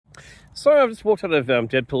So I've just walked out of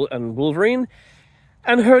Deadpool and Wolverine,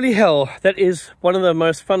 and holy hell, that is one of the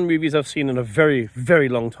most fun movies I've seen in a very, very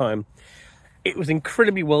long time. It was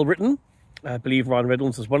incredibly well written. I believe Ryan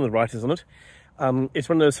Reynolds is one of the writers on it. It's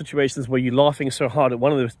one of those situations where you're laughing so hard at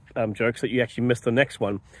one of those jokes that you actually miss the next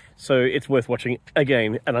one. So it's worth watching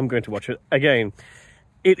again, and I'm going to watch it again.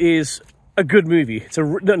 It is a good movie. It's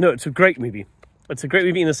a great movie. It's a great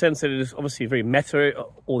movie in the sense that it is obviously very meta,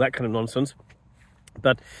 all that kind of nonsense.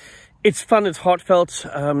 But it's fun, it's heartfelt.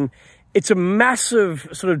 It's a massive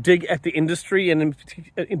sort of dig at the industry, and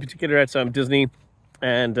in particular at Disney,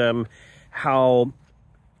 and how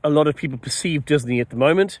a lot of people perceive Disney at the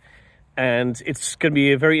moment. And it's going to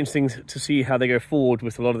be very interesting to see how they go forward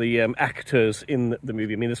with a lot of the actors in the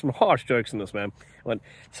movie. I mean, there's some harsh jokes in this, man. Like,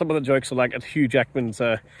 some of the jokes are like at Hugh Jackman's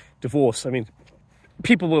divorce. I mean,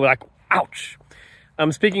 people were like, ouch.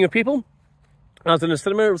 Speaking of people, I was in the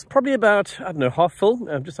cinema. It was probably about, I don't know, half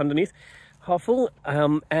full, just underneath, half full.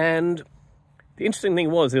 And the interesting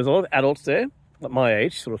thing was there was a lot of adults there, like my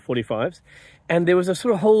age, sort of 45s. And there was a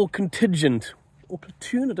sort of whole contingent, or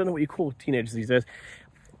platoon, I don't know what you call teenagers these days,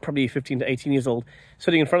 probably 15 to 18 years old,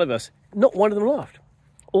 sitting in front of us. Not one of them laughed.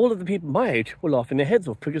 All of the people my age were laughing their heads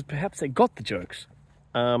off because perhaps they got the jokes.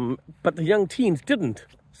 But the young teens didn't.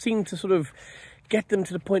 Seemed to sort of get them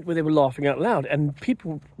to the point where they were laughing out loud. And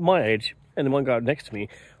people my age, and the one guy next to me,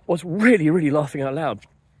 was really, really laughing out loud.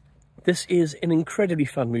 This is an incredibly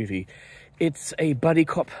fun movie. It's a buddy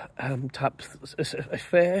cop type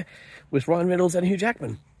affair with Ryan Reynolds and Hugh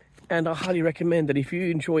Jackman. And I highly recommend that if you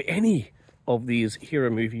enjoy any of these hero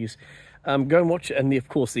movies, go and watch it. And of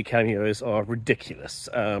course the cameos are ridiculous.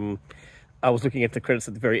 I was looking at the credits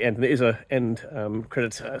at the very end, and there is a end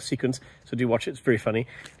credits sequence, so do watch it. It's very funny.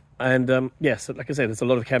 And yes, like I said, there's a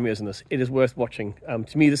lot of cameos in this. It is worth watching.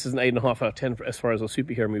 To me, this is an 8.5 out of 10 as far as a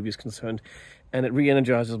superhero movie is concerned, and it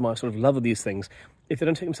re-energizes my sort of love of these things. If they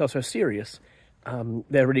don't take themselves so serious,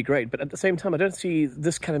 they're really great. But at the same time, I don't see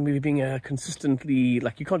this kind of movie being consistently,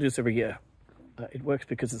 like, you can't do this every year. It works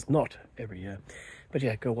because it's not every year. But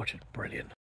yeah, go watch it. Brilliant.